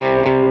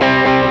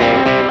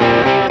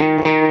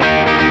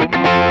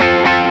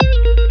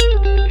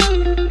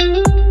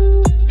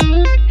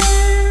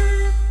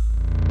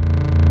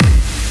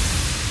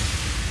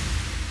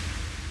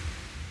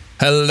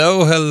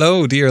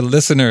Hello, dear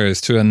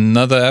listeners, to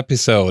another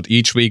episode.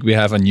 Each week we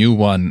have a new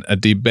one, a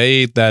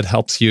debate that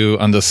helps you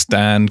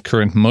understand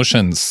current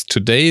motions.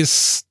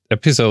 Today's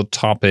episode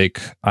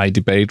topic, I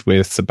debate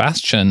with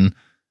Sebastian,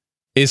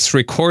 is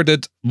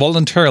recorded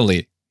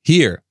voluntarily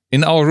here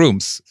in our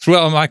rooms, through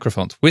our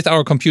microphones, with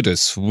our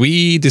computers.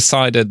 We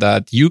decided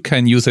that you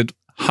can use it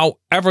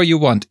however you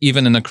want,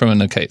 even in a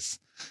criminal case.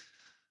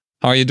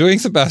 How are you doing,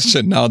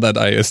 Sebastian, now that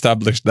I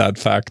established that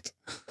fact?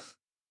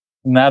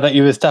 Now that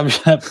you've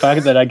established that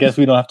fact, that I guess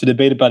we don't have to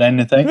debate about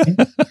anything.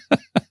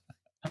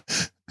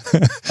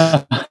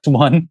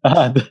 The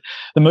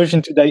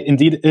motion today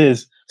indeed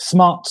is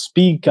smart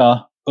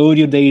speaker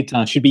audio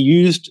data should be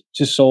used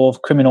to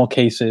solve criminal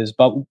cases.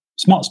 But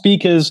smart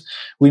speakers,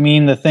 we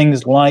mean the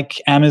things like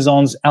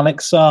Amazon's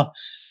Alexa,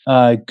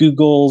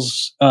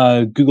 Google's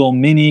Google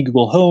Mini,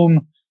 Google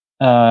Home.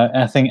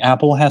 I think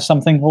Apple has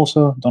something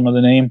also, don't know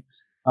the name.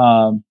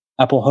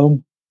 Apple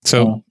Home.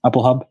 So,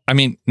 Apple Hub. I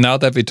mean, now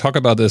that we talk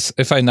about this,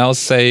 if I now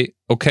say,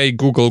 okay,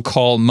 Google,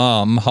 call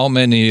mom, how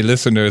many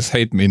listeners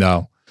hate me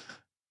now?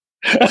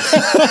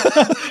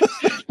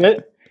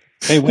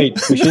 Hey, wait,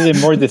 we should say it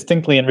more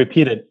distinctly and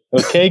repeat it.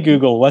 Okay,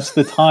 Google, what's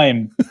the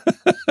time?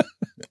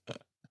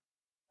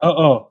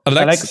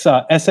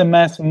 Alexa,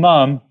 SMS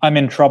mom, I'm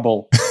in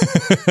trouble.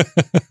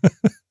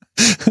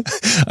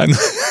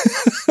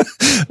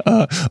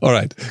 All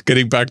right,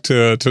 getting back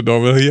to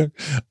normal here.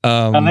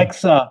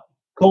 Alexa,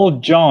 call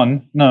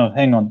John. No,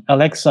 hang on.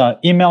 Alexa,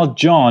 email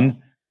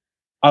John.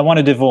 I want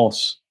a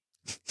divorce.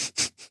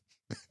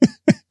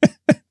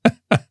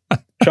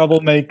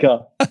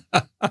 Troublemaker.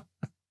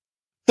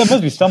 There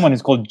must be someone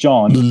who's called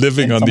John.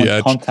 Living on the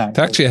edge. Contact.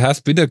 It actually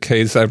has been a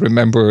case, I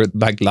remember,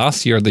 like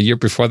last year, the year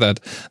before that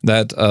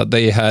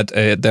they had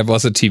there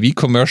was a TV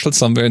commercial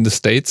somewhere in the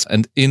States,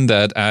 and in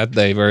that ad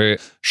they were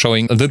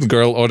showing a little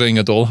girl ordering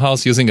a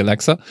dollhouse using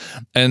Alexa,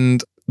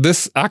 and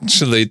this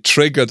actually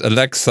triggered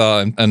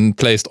Alexa and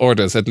placed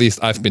orders. At least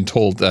I've been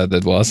told that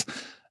it was.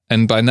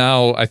 And by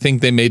now, I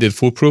think they made it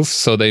foolproof.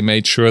 So they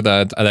made sure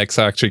that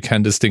Alexa actually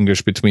can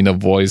distinguish between a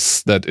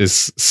voice that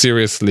is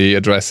seriously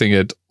addressing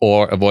it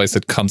or a voice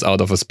that comes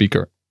out of a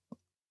speaker,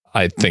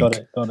 I think.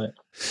 Got it.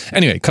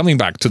 Anyway, coming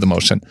back to the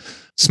motion.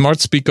 Smart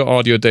speaker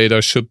audio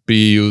data should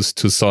be used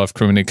to solve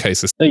criminal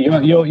cases. So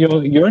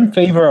you're in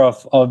favor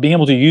of being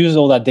able to use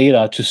all that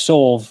data to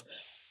solve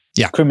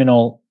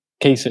criminal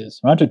cases,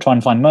 right? To try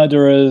and find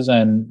murderers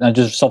and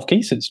just solve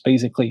cases,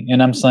 basically.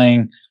 And I'm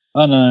saying,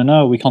 oh,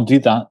 no, we can't do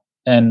that.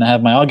 And I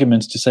have my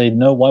arguments to say,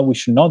 no, why we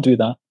should not do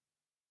that.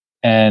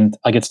 And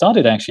I get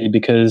started, actually,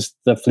 because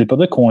the flip of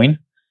the coin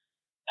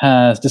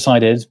has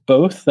decided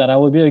both that I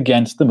will be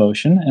against the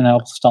motion and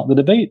I'll start the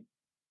debate.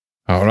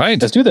 All right.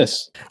 Let's do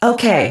this.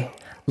 Okay,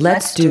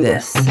 let's do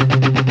this.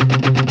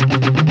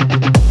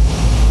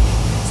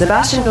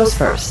 Sebastian goes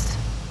first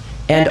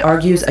and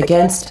argues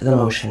against the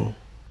motion.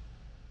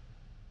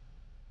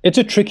 It's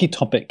a tricky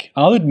topic.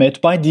 I'll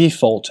admit, by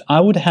default,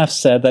 I would have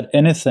said that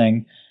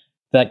anything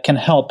that can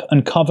help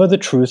uncover the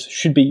truth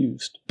should be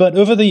used. But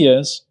over the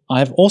years, I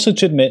have also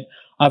to admit,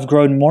 I've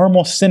grown more and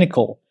more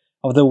cynical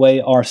of the way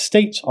our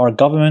states, our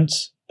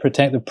governments,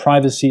 protect the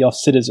privacy of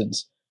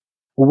citizens.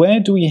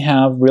 Where do we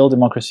have real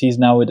democracies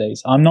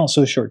nowadays? I'm not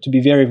so sure, to be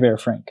very, very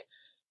frank.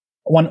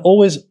 One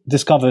always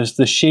discovers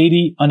the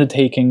shady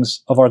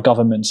undertakings of our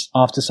governments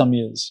after some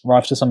years or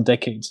after some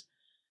decades.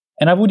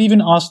 And I would even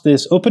ask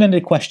this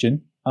open-ended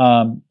question.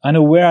 I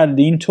know where I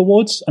lean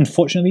towards,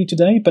 unfortunately,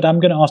 today, but I'm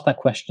going to ask that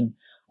question.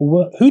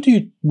 Who do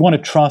you want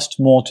to trust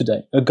more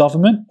today, a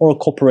government or a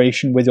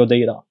corporation with your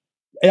data?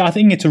 I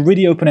think it's a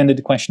really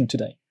open-ended question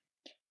today.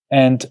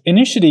 And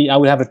initially, I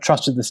would have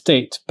trusted the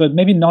state, but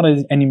maybe not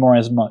anymore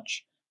as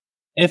much.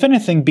 If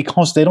anything,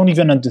 because they don't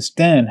even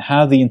understand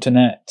how the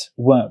internet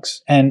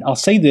works. And I'll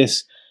say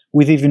this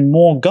with even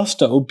more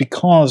gusto,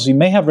 because you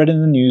may have read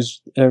in the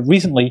news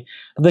recently,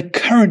 the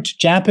current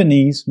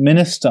Japanese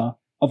minister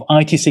of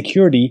IT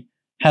security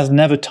has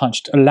never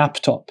touched a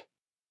laptop.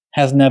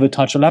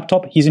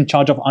 He's in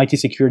charge of IT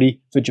security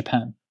for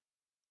Japan.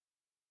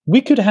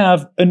 We could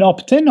have an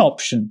opt-in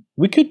option.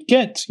 We could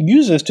get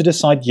users to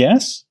decide,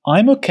 yes,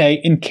 I'm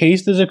okay in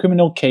case there's a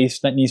criminal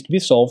case that needs to be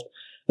solved,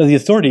 that the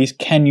authorities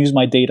can use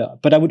my data.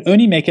 But I would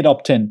only make it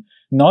opt-in,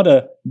 not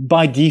a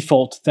by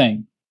default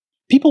thing.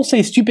 People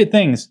say stupid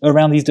things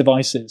around these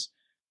devices.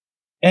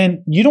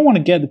 And you don't want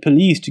to get the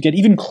police to get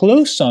even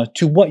closer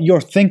to what you're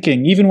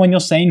thinking, even when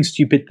you're saying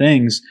stupid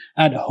things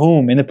at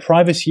home, in the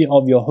privacy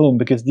of your home,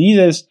 because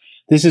this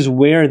is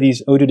where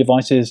these audio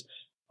devices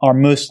are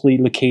mostly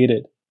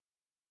located.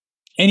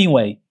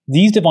 Anyway,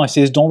 these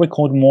devices don't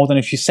record more than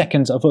a few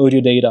seconds of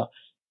audio data.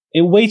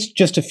 It waits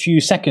just a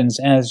few seconds,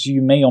 as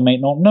you may or may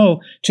not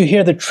know, to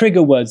hear the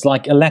trigger words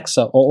like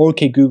Alexa or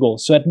OK Google.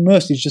 So at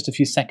most, it's just a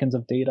few seconds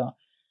of data.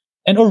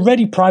 And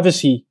already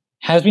privacy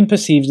has been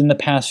perceived in the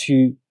past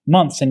few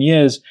months and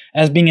years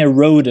as being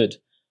eroded.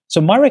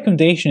 So my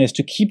recommendation is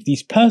to keep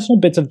these personal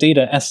bits of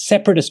data as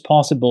separate as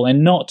possible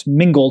and not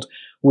mingled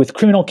with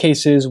criminal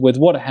cases, with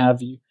what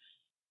have you.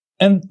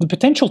 And the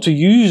potential to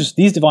use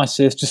these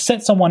devices to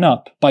set someone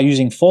up by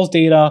using false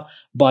data,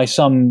 by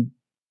some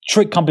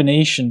trick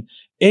combination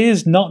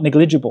is not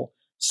negligible.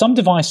 Some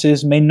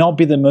devices may not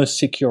be the most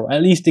secure.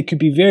 At least it could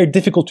be very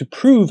difficult to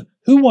prove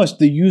who was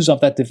the user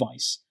of that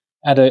device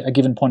at a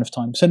given point of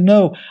time. So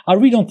no, I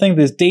really don't think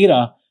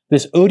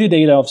this audio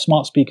data of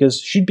smart speakers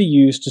should be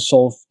used to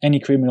solve any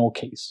criminal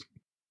case.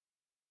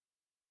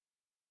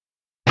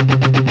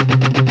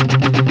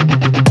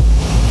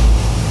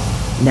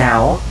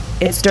 Now,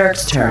 it's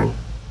Dirk's turn.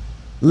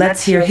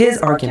 Let's hear his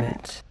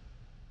argument.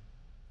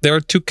 There are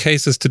two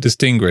cases to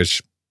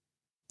distinguish.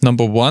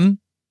 Number one,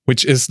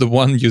 which is the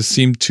one you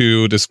seem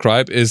to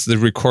describe, is the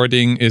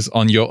recording is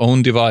on your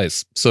own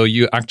device. So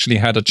you actually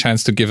had a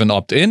chance to give an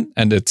opt-in,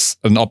 and it's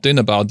an opt-in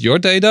about your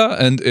data,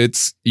 and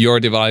it's your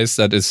device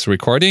that is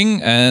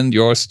recording and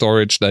your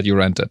storage that you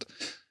rented.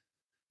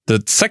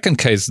 The second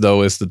case,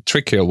 though, is the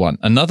trickier one.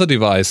 Another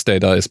device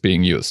data is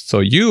being used. So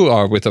you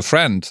are with a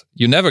friend.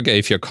 You never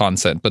gave your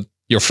consent, but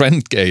your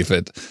friend gave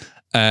it.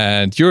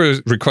 And you're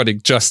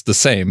recording just the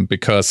same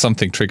because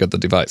something triggered the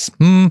device.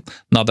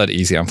 Not that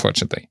easy,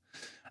 unfortunately.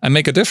 And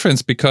make a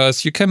difference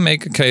because you can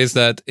make a case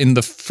that in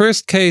the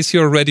first case,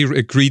 you already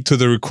agreed to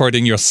the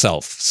recording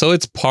yourself. So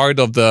it's part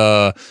of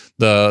the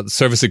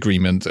service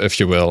agreement, if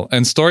you will.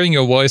 And storing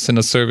your voice in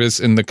a service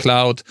in the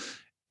cloud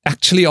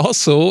actually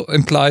also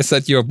implies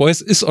that your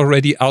voice is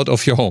already out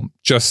of your home,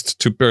 just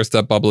to burst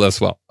that bubble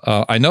as well.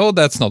 I know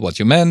that's not what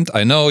you meant.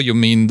 I know you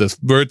mean the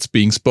words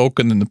being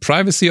spoken in the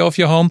privacy of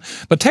your home,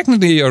 but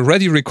technically you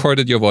already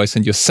recorded your voice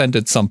and you sent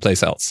it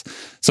someplace else.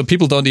 So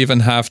people don't even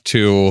have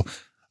to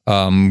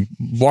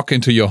walk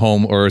into your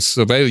home or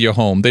surveil your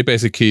home. They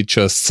basically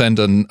just send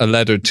a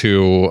letter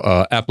to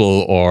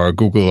Apple or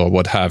Google or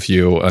what have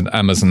you and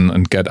Amazon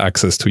and get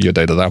access to your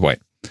data that way.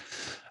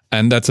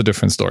 And that's a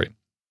different story.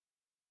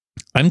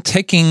 I'm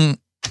taking,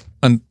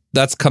 and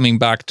that's coming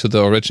back to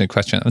the original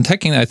question, I'm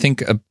taking, I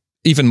think, a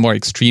even more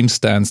extreme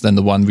stance than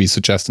the one we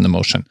suggest in the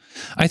motion.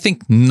 I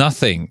think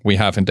nothing we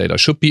have in data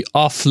should be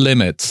off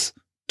limits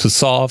to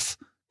solve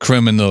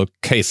criminal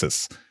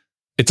cases.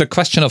 It's a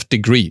question of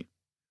degree.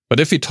 But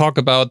if we talk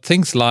about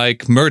things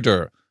like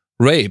murder,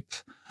 rape,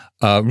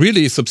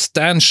 really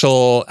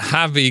substantial,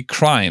 heavy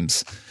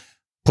crimes,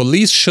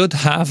 police should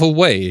have a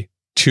way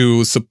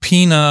to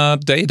subpoena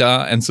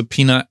data and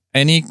subpoena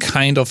any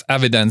kind of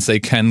evidence they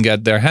can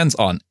get their hands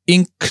on,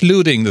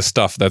 including the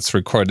stuff that's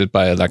recorded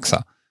by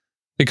Alexa.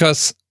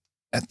 Because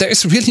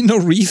there's really no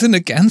reason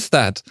against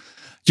that.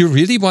 You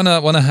really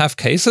wanna have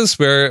cases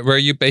where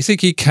you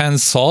basically can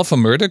solve a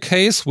murder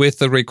case with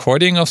the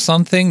recording of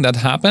something that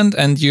happened,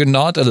 and you're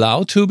not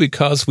allowed to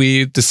because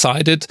we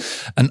decided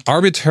an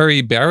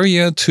arbitrary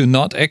barrier to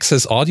not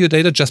access audio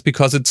data just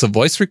because it's a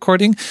voice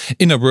recording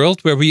in a world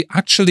where we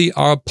actually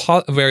are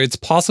where it's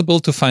possible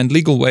to find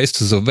legal ways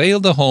to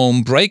surveil the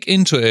home, break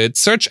into it,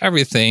 search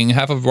everything,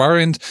 have a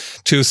warrant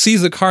to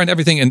seize the car and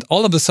everything, and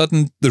all of a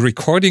sudden the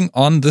recording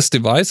on this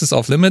device is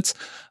off limits.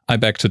 I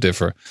beg to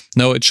differ.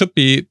 No, it should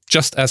be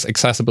just as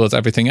accessible as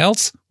everything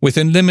else,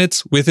 within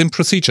limits, within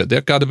procedure.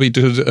 There got to be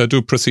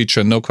due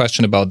procedure, no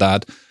question about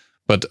that.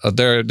 But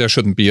there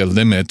shouldn't be a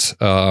limit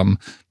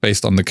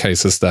based on the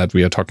cases that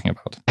we are talking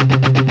about.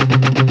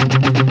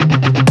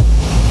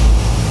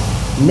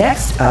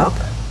 Next up,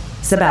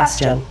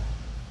 Sebastian.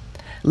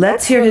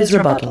 Let's hear his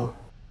rebuttal.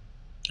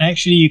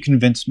 Actually, you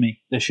convinced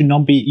me. There should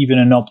not be even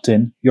an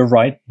opt-in. You're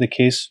right. The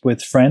case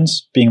with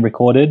friends being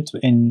recorded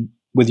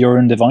with your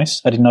own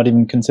device, I did not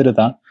even consider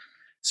that.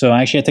 So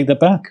actually, I take that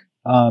back.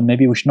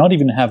 Maybe we should not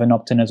even have an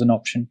opt-in as an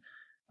option.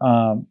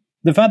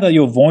 The fact that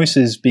your voice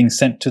is being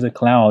sent to the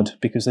cloud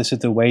because this is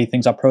the way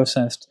things are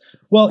processed,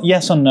 well,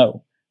 yes or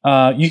no.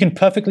 You can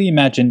perfectly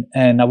imagine,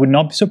 and I would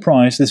not be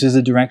surprised, this is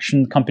the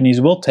direction companies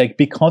will take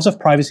because of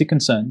privacy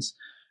concerns,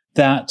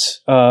 that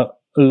a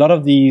lot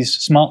of these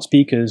smart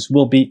speakers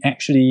will be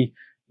actually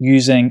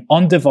using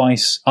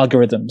on-device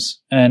algorithms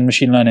and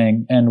machine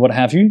learning and what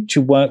have you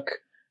to work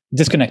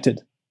disconnected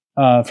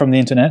from the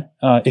internet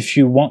if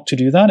you want to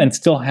do that and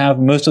still have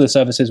most of the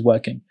services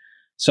working.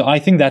 So I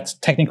think that's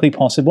technically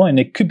possible and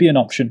it could be an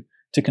option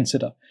to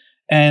consider.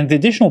 And the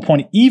additional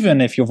point,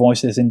 even if your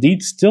voice is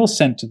indeed still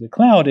sent to the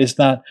cloud, is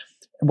that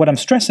what I'm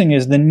stressing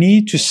is the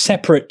need to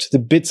separate the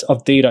bits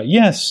of data.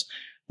 Yes,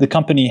 the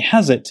company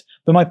has it,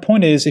 but my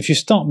point is if you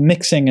start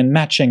mixing and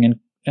matching and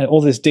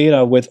all this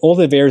data with all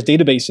the various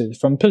databases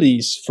from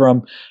police,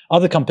 from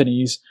other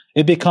companies,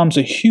 it becomes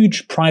a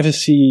huge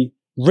privacy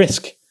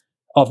risk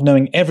of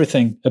knowing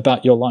everything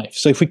about your life.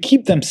 So if we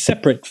keep them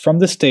separate from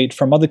the state,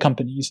 from other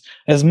companies,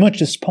 as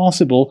much as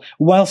possible,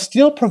 while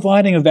still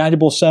providing a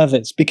valuable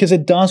service, because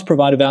it does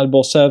provide a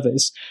valuable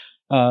service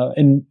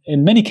in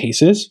many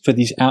cases for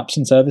these apps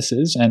and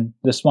services, and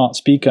the smart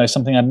speaker is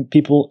something that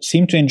people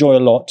seem to enjoy a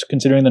lot,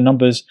 considering the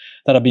numbers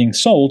that are being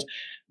sold.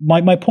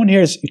 My point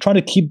here is you try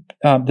to keep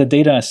the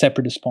data as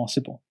separate as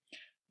possible.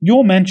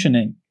 You're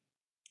mentioning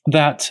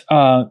that,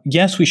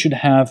 yes, we should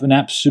have an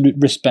absolute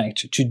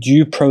respect to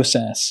due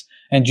process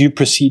and due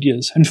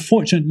procedures.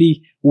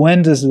 Unfortunately,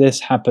 when does this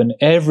happen?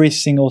 Every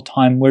single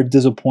time we're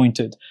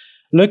disappointed.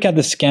 Look at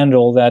the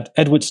scandal that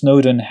Edward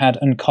Snowden had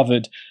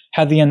uncovered,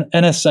 had the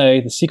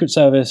NSA, the Secret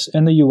Service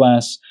in the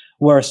US,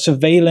 were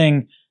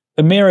surveilling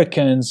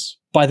Americans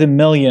by the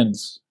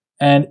millions.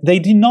 And they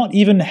did not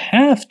even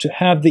have to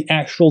have the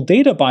actual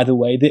data, by the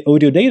way, the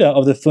audio data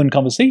of the phone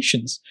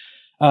conversations.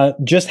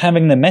 Just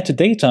having the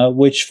metadata,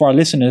 which for our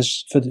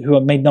listeners who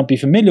may not be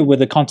familiar with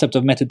the concept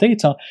of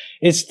metadata,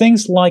 is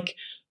things like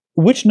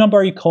which number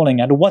are you calling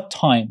at what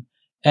time?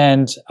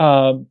 And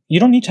you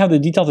don't need to have the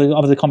details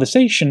of the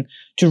conversation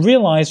to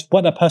realize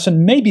what that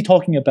person may be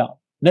talking about.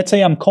 Let's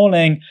say I'm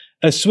calling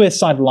a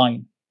suicide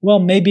line. Well,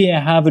 maybe I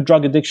have a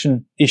drug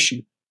addiction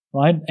issue.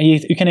 Right? And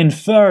you can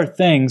infer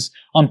things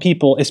on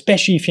people,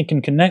 especially if you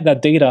can connect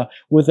that data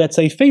with, let's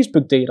say,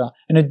 Facebook data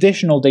and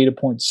additional data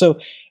points. So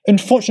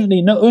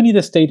unfortunately, not only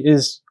the state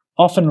is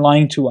often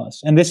lying to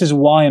us, and this is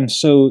why I'm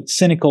so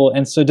cynical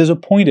and so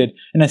disappointed,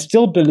 and I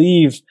still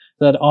believe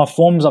that our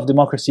forms of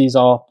democracies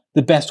are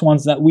the best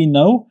ones that we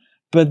know,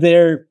 but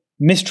they're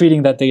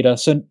mistreating that data.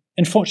 So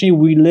unfortunately,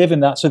 we live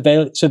in that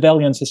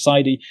surveillance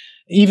society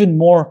even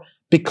more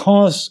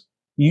because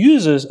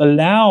users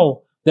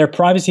allow their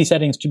privacy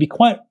settings to be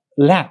quite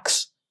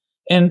lax.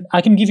 And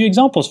I can give you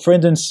examples. For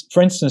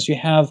instance, you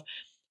have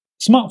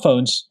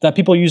smartphones that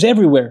people use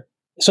everywhere.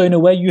 So in a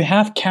way, you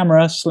have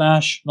camera /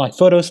 like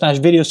photo /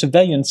 video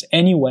surveillance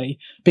anyway,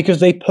 because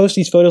they post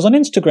these photos on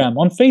Instagram,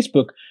 on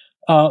Facebook,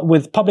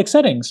 with public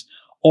settings.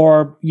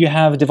 Or you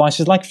have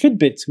devices like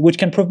Fitbit, which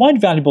can provide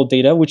valuable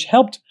data, which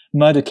helped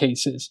murder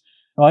cases,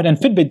 right? And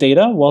Fitbit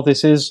data, well,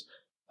 this is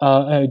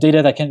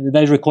data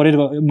that is recorded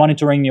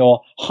monitoring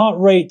your heart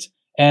rate.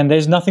 And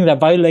there's nothing that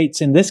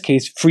violates, in this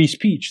case, free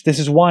speech. This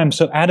is why I'm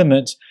so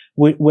adamant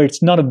where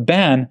it's not a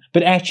ban,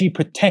 but actually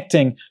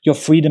protecting your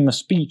freedom of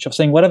speech, of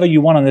saying whatever you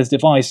want on this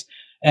device.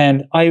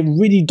 And I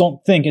really don't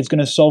think it's going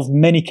to solve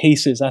many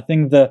cases. I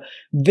think the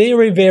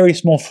very, very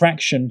small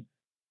fraction,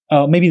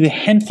 maybe the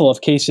handful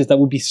of cases that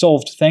would be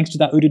solved thanks to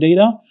that audio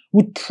data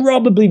would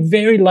probably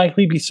very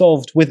likely be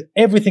solved with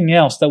everything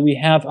else that we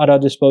have at our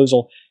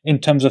disposal in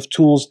terms of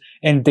tools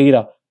and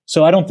data.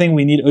 So I don't think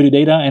we need audio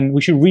data, and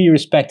we should really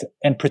respect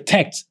and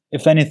protect,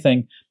 if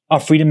anything, our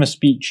freedom of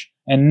speech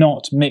and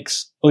not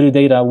mix audio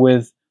data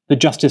with the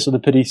justice of the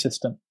police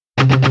system.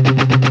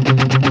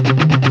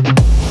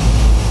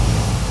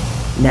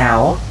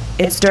 Now,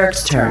 it's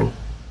Dirk's turn.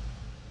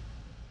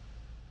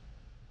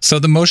 So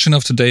the motion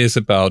of today is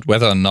about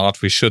whether or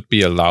not we should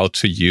be allowed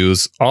to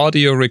use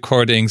audio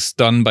recordings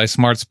done by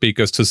smart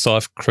speakers to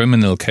solve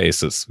criminal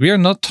cases. We are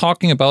not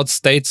talking about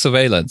state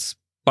surveillance.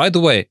 By the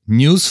way,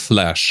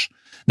 newsflash.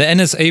 The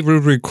NSA will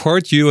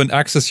record you and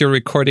access your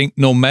recording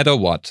no matter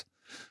what.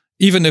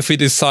 Even if we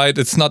decide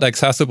it's not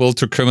accessible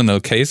to criminal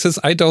cases,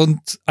 I don't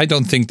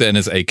think the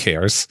NSA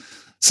cares.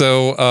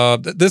 So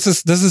this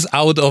is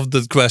out of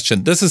the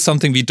question. This is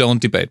something we don't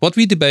debate. What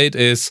we debate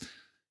is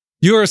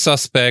you're a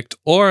suspect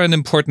or an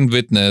important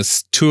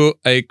witness to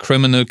a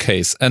criminal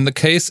case, and the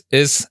case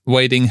is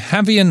weighing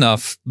heavy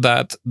enough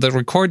that the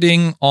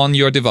recording on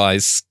your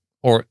device,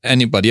 or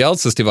anybody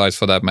else's device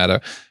for that matter,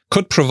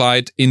 could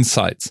provide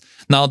insights.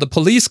 Now, the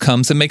police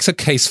comes and makes a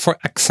case for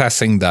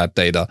accessing that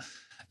data.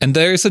 And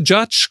there is a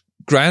judge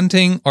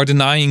granting or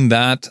denying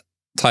that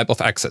type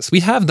of access.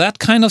 We have that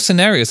kind of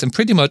scenarios in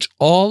pretty much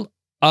all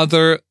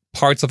other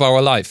parts of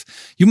our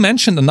life. You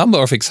mentioned a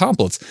number of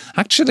examples.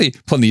 Actually,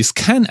 police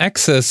can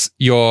access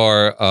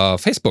your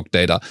Facebook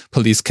data.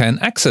 Police can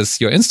access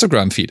your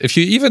Instagram feed.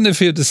 Even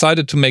if you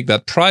decided to make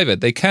that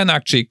private, they can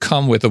actually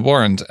come with a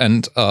warrant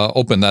and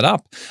open that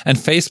up. And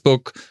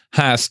Facebook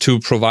has to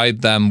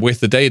provide them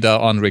with the data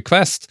on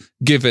request,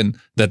 given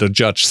that a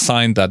judge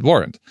signed that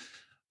warrant.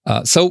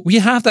 So we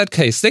have that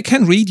case. They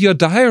can read your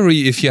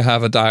diary if you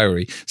have a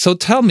diary. So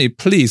tell me,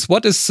 please,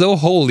 what is so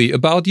holy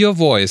about your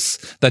voice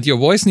that your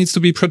voice needs to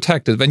be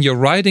protected when your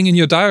writing in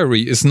your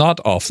diary is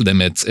not off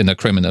limits in a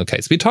criminal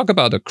case? We talk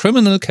about a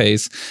criminal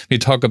case. We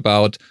talk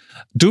about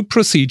due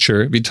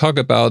procedure. We talk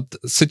about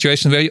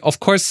situations where, of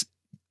course,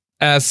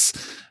 as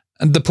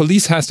the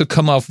police has to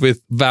come up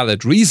with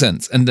valid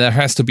reasons, and there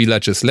has to be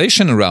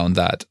legislation around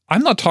that.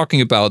 I'm not talking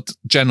about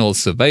general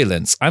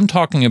surveillance. I'm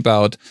talking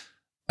about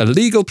a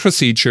legal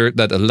procedure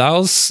that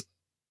allows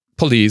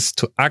police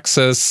to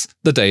access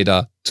the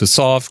data to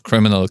solve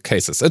criminal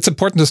cases. It's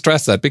important to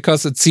stress that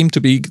because it seemed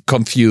to be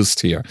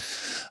confused here.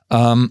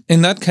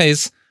 In that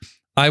case,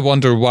 I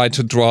wonder why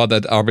to draw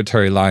that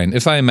arbitrary line.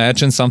 If I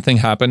imagine something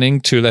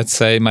happening to, let's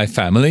say, my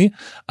family,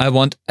 I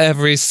want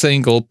every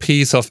single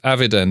piece of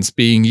evidence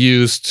being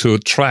used to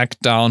track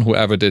down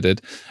whoever did it.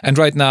 And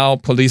right now,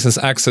 police has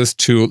access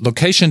to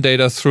location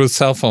data through a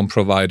cell phone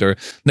provider.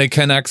 They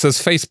can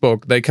access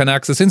Facebook. They can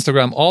access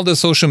Instagram, all the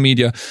social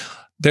media.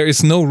 There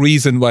is no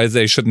reason why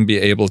they shouldn't be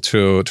able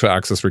to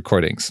access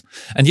recordings.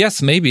 And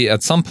yes, maybe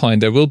at some point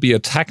there will be a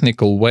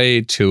technical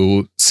way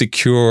to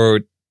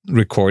secure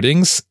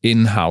recordings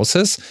in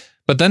houses,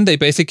 but then they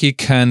basically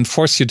can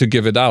force you to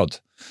give it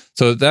out.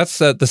 So that's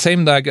the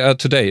same like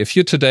today. If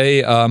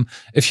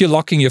you're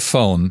locking your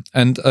phone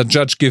and a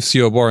judge gives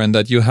you a warrant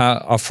that you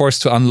are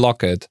forced to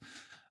unlock it,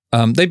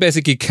 they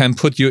basically can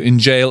put you in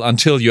jail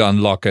until you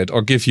unlock it,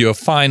 or give you a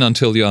fine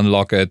until you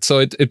unlock it. So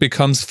it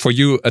becomes for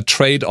you a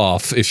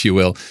trade-off, if you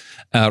will.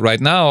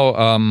 Right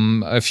now,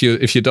 if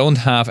you don't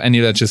have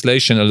any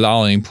legislation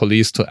allowing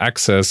police to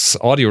access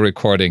audio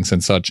recordings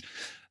and such,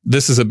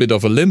 this is a bit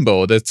of a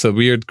limbo. That's a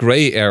weird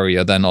gray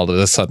area then all of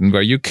a sudden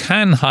where you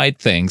can hide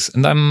things.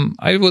 And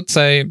I would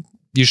say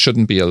you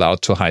shouldn't be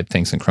allowed to hide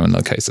things in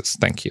criminal cases.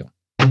 Thank you.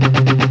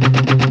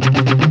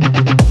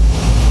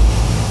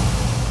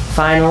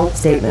 Final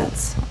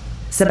statements.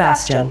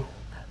 Sebastian,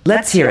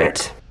 let's hear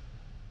it.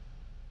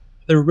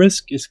 The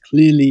risk is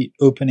clearly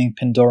opening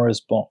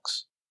Pandora's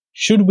box.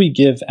 Should we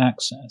give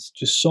access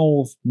to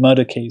solve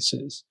murder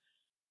cases?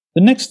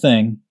 The next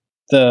thing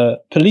the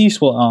police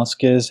will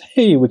ask is,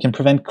 hey, we can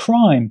prevent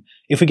crime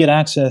if we get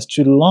access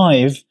to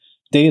live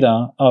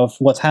data of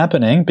what's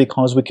happening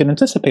because we can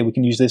anticipate, we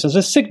can use this as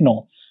a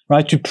signal,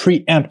 right, to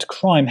preempt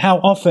crime. How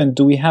often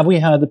have we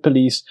had the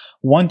police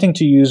wanting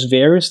to use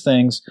various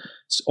things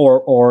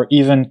or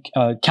even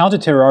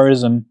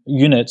counterterrorism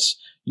units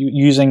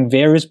using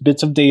various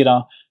bits of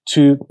data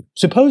to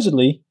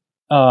supposedly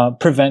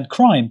prevent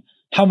crime?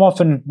 How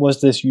often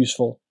was this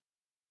useful?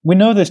 We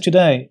know this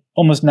today,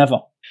 almost never.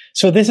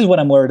 So this is what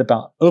I'm worried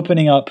about,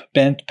 opening up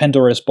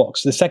Pandora's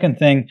box. The second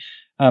thing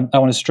I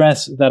want to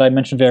stress that I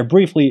mentioned very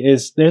briefly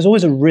is there's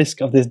always a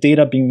risk of this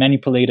data being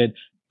manipulated.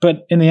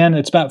 But in the end,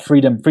 it's about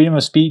freedom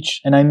of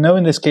speech. And I know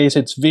in this case,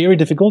 it's very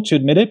difficult to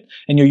admit it.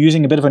 And you're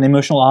using a bit of an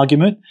emotional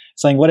argument,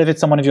 saying, what if it's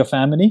someone of your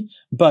family?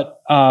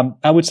 But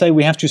I would say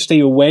we have to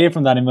stay away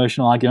from that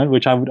emotional argument,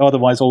 which I would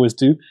otherwise always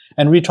do,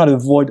 and really try to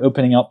avoid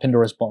opening up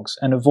Pandora's box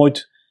and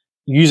avoid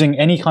using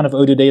any kind of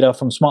audio data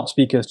from smart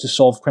speakers to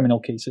solve criminal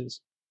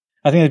cases.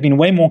 I think there's been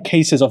way more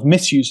cases of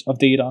misuse of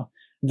data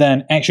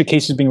than actual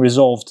cases being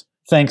resolved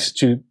thanks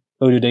to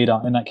audio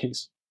data in that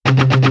case.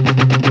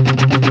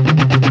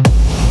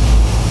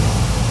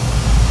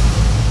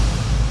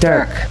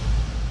 Dirk.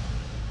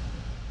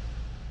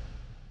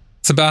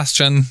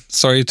 Sebastian,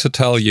 sorry to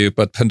tell you,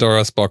 but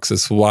Pandora's box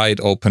is wide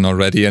open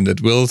already, and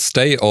it will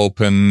stay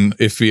open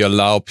if we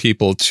allow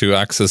people to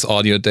access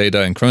audio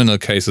data in criminal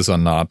cases or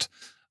not.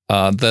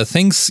 The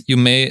things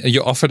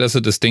you offered as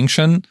a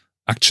distinction,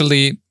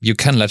 actually, you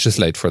can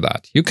legislate for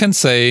that. You can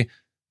say,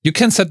 you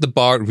can set the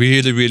bar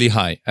really, really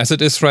high, as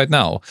it is right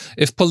now.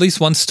 If police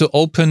wants to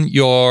open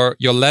your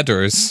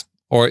letters,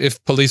 or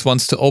if police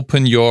wants to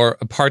open your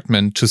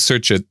apartment to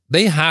search it,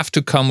 they have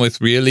to come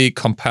with really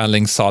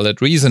compelling, solid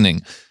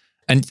reasoning.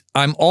 And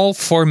I'm all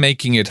for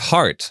making it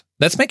hard.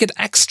 Let's make it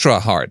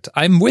extra hard.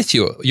 I'm with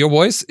you. Your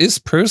voice is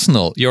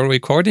personal. Your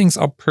recordings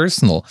are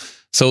personal.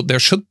 So there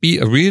should be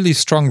a really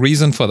strong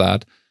reason for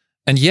that.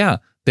 And yeah,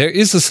 there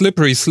is a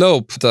slippery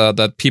slope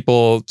that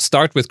people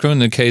start with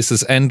criminal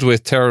cases, end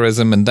with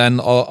terrorism, and then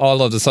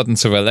all of a sudden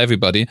surveil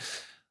everybody.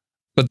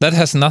 But that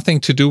has nothing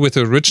to do with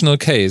the original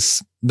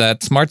case,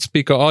 that smart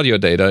speaker audio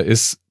data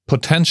is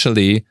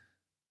potentially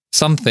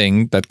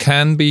something that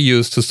can be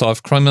used to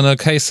solve criminal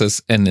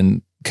cases. And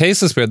in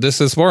cases where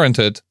this is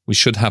warranted, we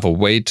should have a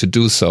way to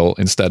do so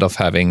instead of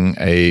having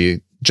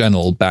a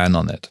general ban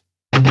on it.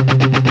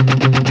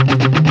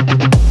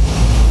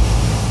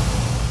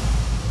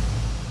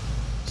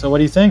 So what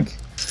do you think?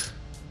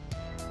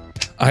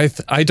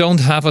 I don't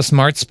have a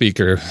smart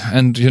speaker.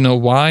 And you know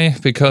why?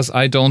 Because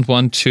I don't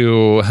want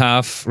to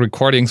have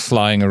recordings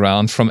flying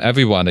around from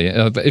everybody.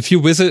 If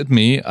you visit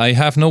me, I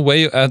have no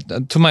way,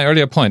 to my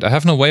earlier point, I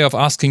have no way of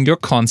asking your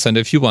consent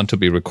if you want to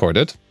be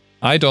recorded.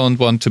 I don't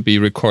want to be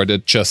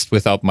recorded just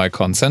without my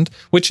consent,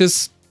 which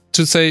is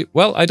to say,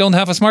 well, I don't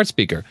have a smart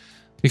speaker.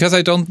 Because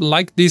I don't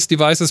like these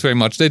devices very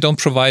much. They don't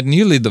provide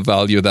nearly the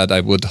value that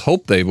I would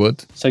hope they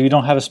would. So you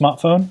don't have a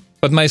smartphone?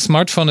 But my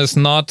smartphone is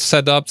not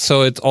set up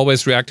so it's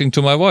always reacting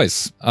to my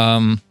voice.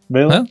 Really?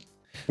 Huh?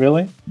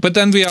 Really? But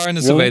then we are in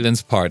the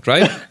surveillance part,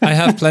 right? I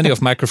have plenty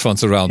of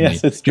microphones around me.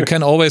 It's true. You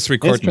can always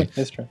record me.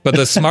 It's true. But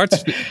the smart...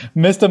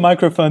 Mr.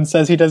 Microphone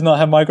says he does not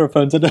have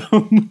microphones at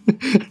home.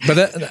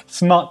 But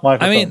smart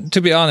microphones. I mean,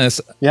 to be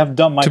honest, you have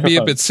dumb microphones. To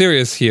be a bit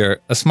serious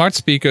here, a smart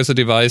speaker is a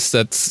device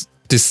that's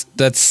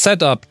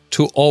set up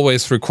to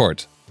always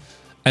record.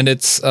 And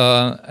it's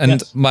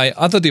yes. My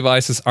other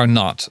devices are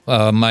not.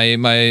 My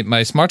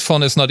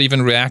smartphone is not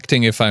even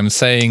reacting if I'm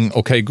saying,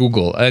 okay,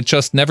 Google. I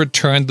just never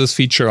turned this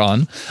feature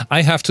on.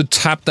 I have to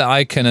tap the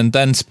icon and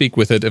then speak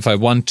with it if I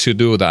want to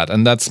do that.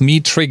 And that's me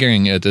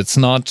triggering it. It's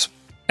not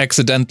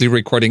accidentally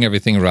recording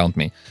everything around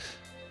me.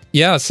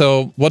 Yeah,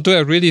 so what do I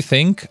really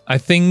think? I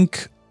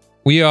think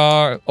we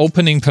are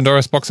opening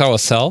Pandora's box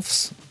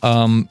ourselves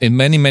in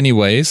many, many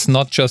ways,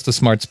 not just the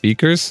smart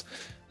speakers,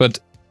 but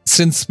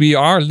since we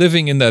are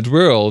living in that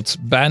world,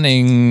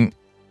 banning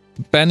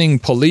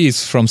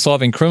police from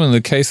solving criminal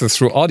cases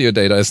through audio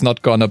data is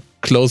not going to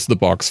close the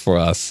box for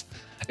us.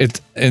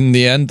 In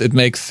the end, it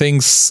makes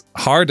things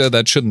harder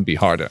that shouldn't be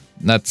harder.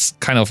 That's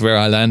kind of where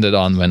I landed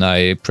on when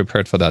I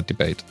prepared for that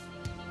debate.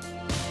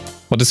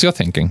 What is your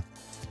thinking?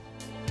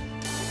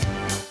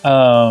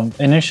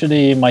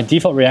 Initially, my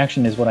default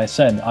reaction is what I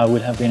said. I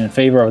would have been in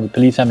favor of the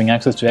police having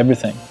access to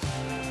everything.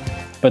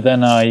 But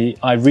then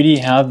I really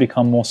have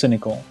become more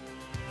cynical.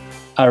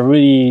 I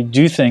really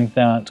do think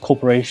that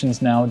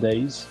corporations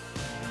nowadays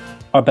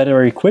are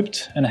better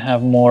equipped and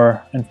have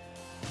more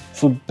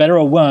for better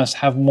or worse,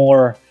 have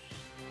more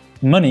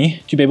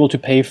money to be able to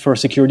pay for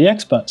security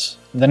experts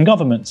than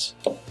governments.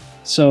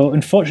 So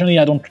unfortunately,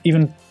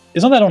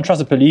 it's not that I don't trust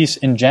the police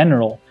in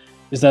general,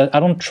 it's that I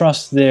don't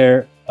trust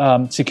their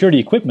security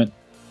equipment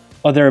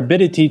or their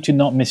ability to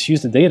not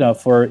misuse the data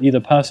for either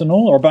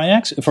personal or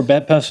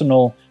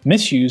personal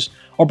misuse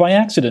or by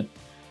accident.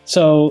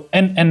 So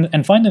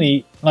and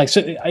finally,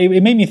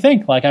 it made me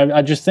think.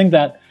 I just think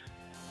that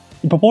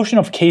the proportion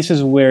of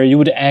cases where you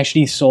would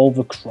actually solve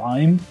a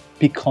crime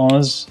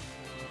because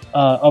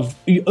of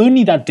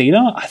only that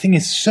data, I think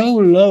is so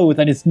low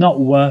that it's not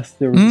worth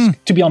the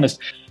risk, to be honest.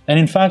 And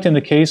in fact, in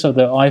the case of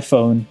the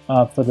iPhone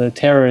for the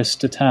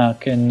terrorist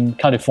attack in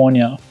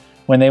California,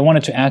 when they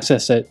wanted to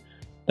access it,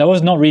 that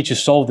was not really to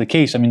solve the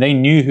case. I mean, they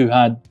knew who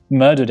had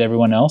murdered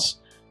everyone else.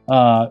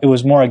 It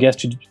was more, I guess,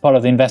 to part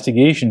of the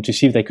investigation to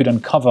see if they could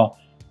uncover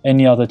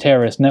any other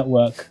terrorist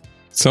network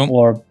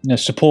or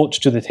support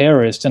to the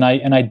terrorists. And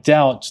I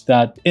doubt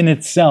that in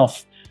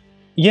itself,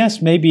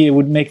 yes, maybe it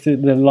would make the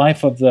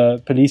life of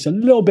the police a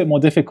little bit more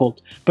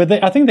difficult. But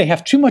I think they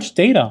have too much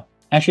data.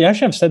 Actually,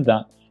 I've said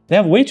that. They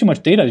have way too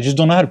much data. They just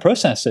don't know how to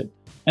process it.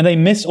 And they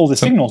miss all the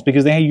signals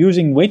because they're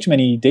using way too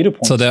many data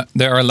points. So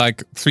there are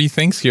like three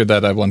things here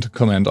that I want to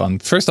comment on.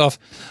 First off,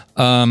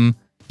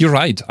 you're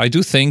right. I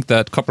do think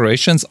that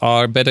corporations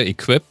are better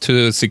equipped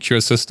to secure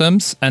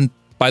systems. And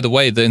by the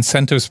way, the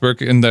incentives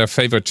work in their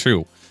favor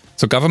too.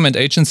 So government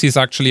agencies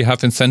actually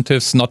have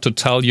incentives not to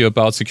tell you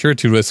about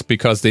security risk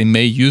because they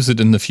may use it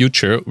in the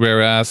future,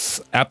 whereas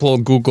Apple,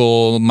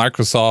 Google,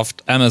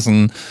 Microsoft,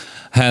 Amazon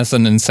has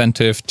an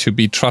incentive to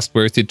be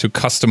trustworthy to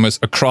customers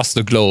across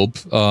the globe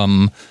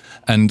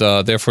and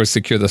therefore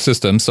secure the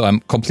system. So I'm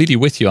completely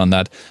with you on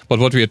that. But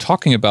what we are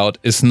talking about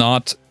is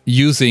not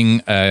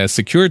using a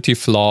security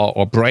flaw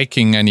or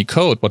breaking any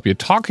code. What we're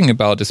talking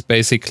about is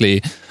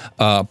basically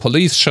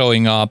police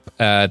showing up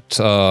at,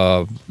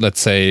 let's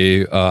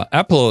say,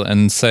 Apple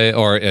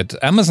or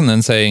at Amazon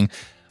and saying,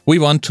 we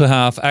want to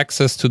have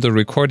access to the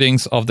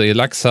recordings of the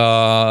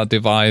Alexa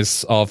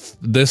device of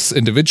this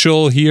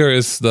individual. Here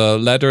is the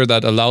letter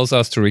that allows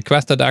us to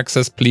request that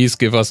access. Please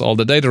give us all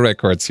the data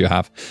records you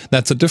have.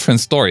 That's a different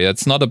story.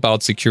 It's not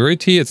about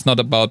security. It's not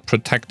about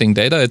protecting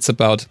data. It's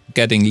about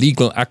getting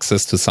legal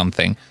access to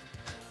something.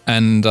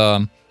 And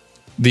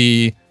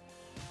the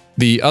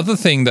other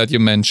thing that you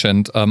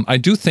mentioned, I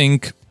do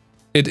think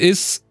it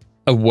is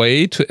a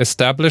way to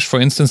establish, for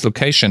instance,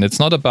 location. It's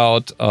not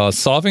about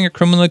solving a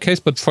criminal case,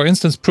 but for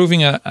instance,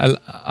 proving an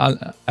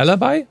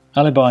alibi.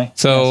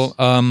 So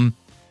yes.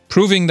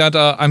 Proving that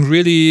I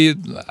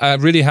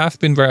really have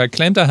been where I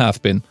claimed I have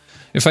been.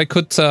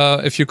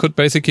 If you could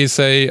basically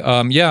say,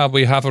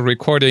 we have a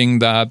recording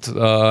that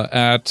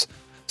at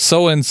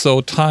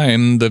so-and-so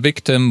time, the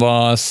victim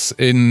was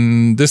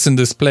in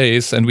this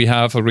place, and we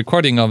have a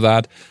recording of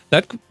that.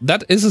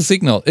 That is a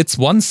signal. It's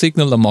one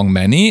signal among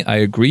many. I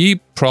agree.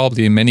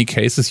 Probably in many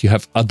cases you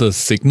have other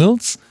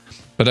signals,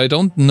 but I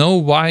don't know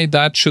why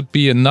that should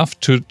be enough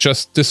to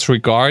just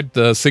disregard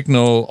the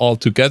signal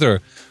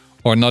altogether,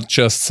 or not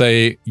just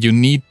say you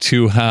need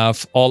to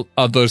have all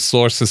other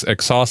sources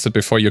exhausted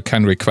before you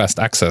can request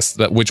access,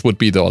 which would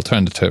be the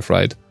alternative,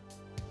 right?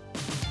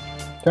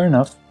 Fair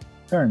enough.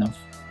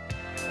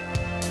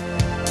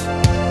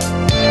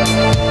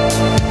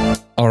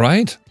 All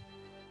right.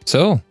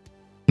 So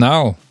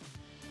now,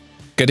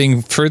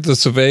 getting further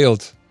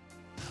surveilled.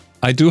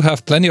 I do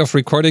have plenty of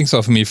recordings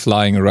of me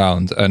flying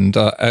around. And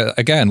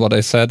again, what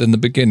I said in the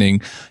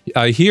beginning,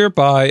 I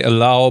hereby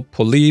allow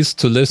police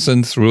to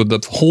listen through the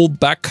whole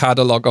back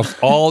catalog of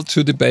all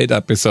To Debate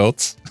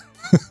episodes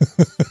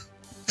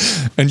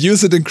and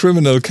use it in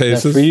criminal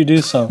cases. Yeah, for you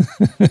do so.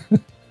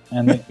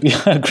 And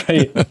yeah,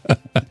 great.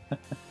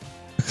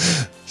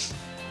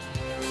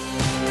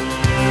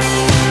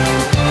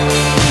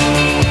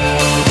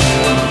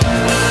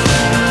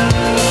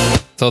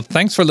 So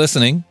thanks for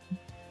listening.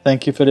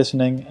 Thank you for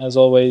listening, as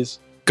always.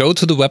 Go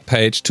to the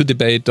webpage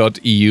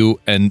todebate.eu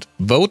and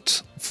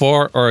vote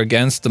for or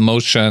against the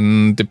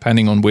motion,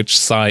 depending on which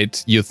side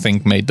you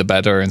think made the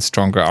better and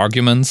stronger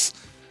arguments.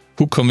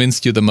 Who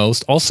convinced you the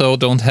most? Also,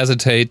 don't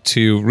hesitate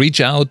to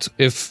reach out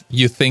if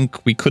you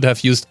think we could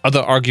have used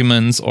other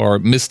arguments or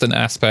missed an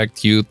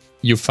aspect you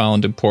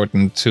found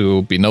important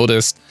to be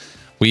noticed.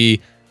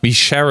 We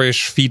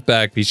cherish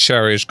feedback, we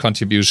cherish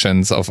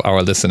contributions of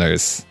our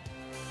listeners.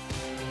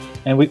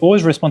 And we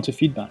always respond to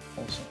feedback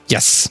also.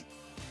 Yes.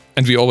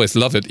 And we always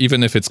love it,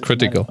 even if it's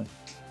critical.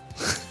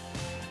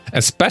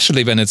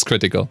 Especially when it's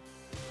critical.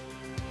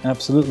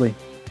 Absolutely.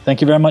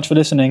 Thank you very much for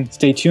listening.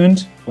 Stay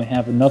tuned. We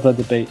have another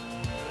debate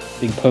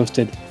being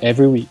posted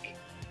every week.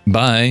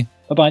 Bye.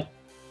 Bye-bye.